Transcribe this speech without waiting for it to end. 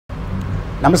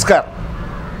Namaskar.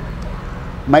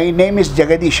 My name is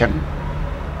Jagadishan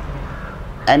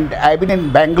and I've been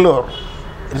in Bangalore,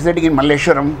 residing in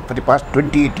Malleswaram for the past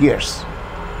 28 years.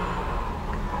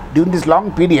 During this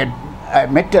long period, I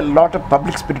met a lot of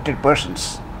public spirited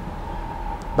persons,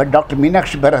 but Dr.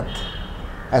 Meenakshi Bharath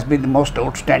has been the most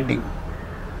outstanding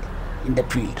in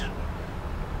that field.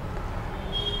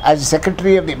 As the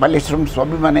Secretary of the Malleswaram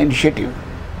Swabhimana Initiative,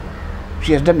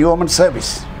 she has done yeoman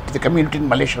service to the community in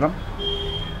Malleswaram,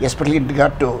 especially in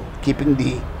regard to keeping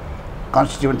the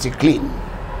constituency clean.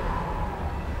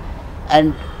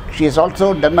 And she has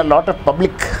also done a lot of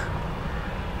public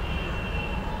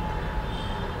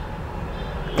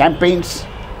campaigns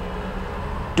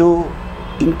to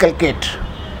inculcate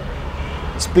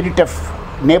spirit of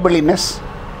neighborliness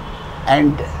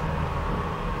and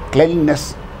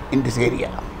cleanliness in this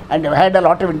area. And I've had a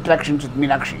lot of interactions with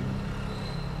Meenakshi.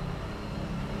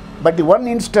 But the one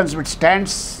instance which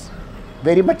stands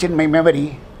very much in my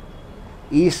memory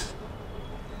is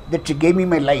that she gave me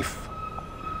my life.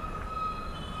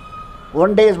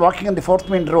 One day I was walking on the 4th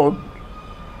Main Road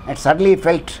and suddenly it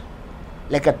felt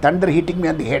like a thunder hitting me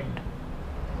on the head.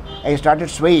 I started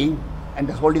swaying and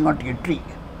was holding on to a tree.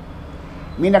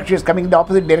 Meenakshi was coming in the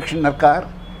opposite direction in her car.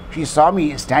 She saw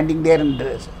me standing there and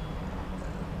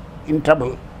in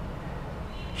trouble.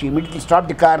 She immediately stopped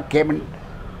the car, came and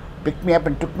picked me up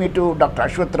and took me to Dr.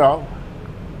 Ashwath Rao,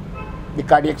 the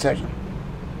cardiac surgeon,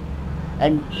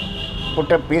 and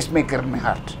put a pacemaker in my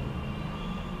heart.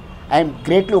 I am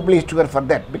greatly obliged to her for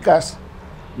that, because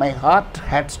my heart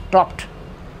had stopped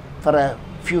for a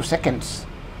few seconds,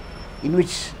 in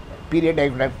which period I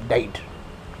would have died.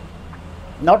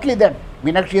 Not only that,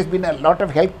 Meenakshi has been a lot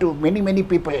of help to many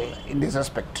people in this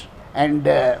aspect, and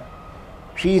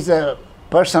she is a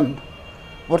person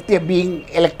worthy of being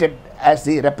elected as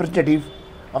the representative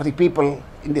of the people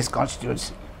in this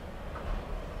constituency.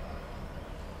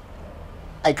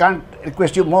 I can't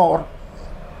request you more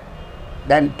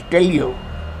than to tell you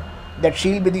that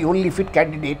she will be the only fit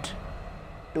candidate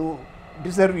to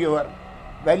deserve your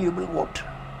valuable vote.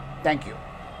 Thank you.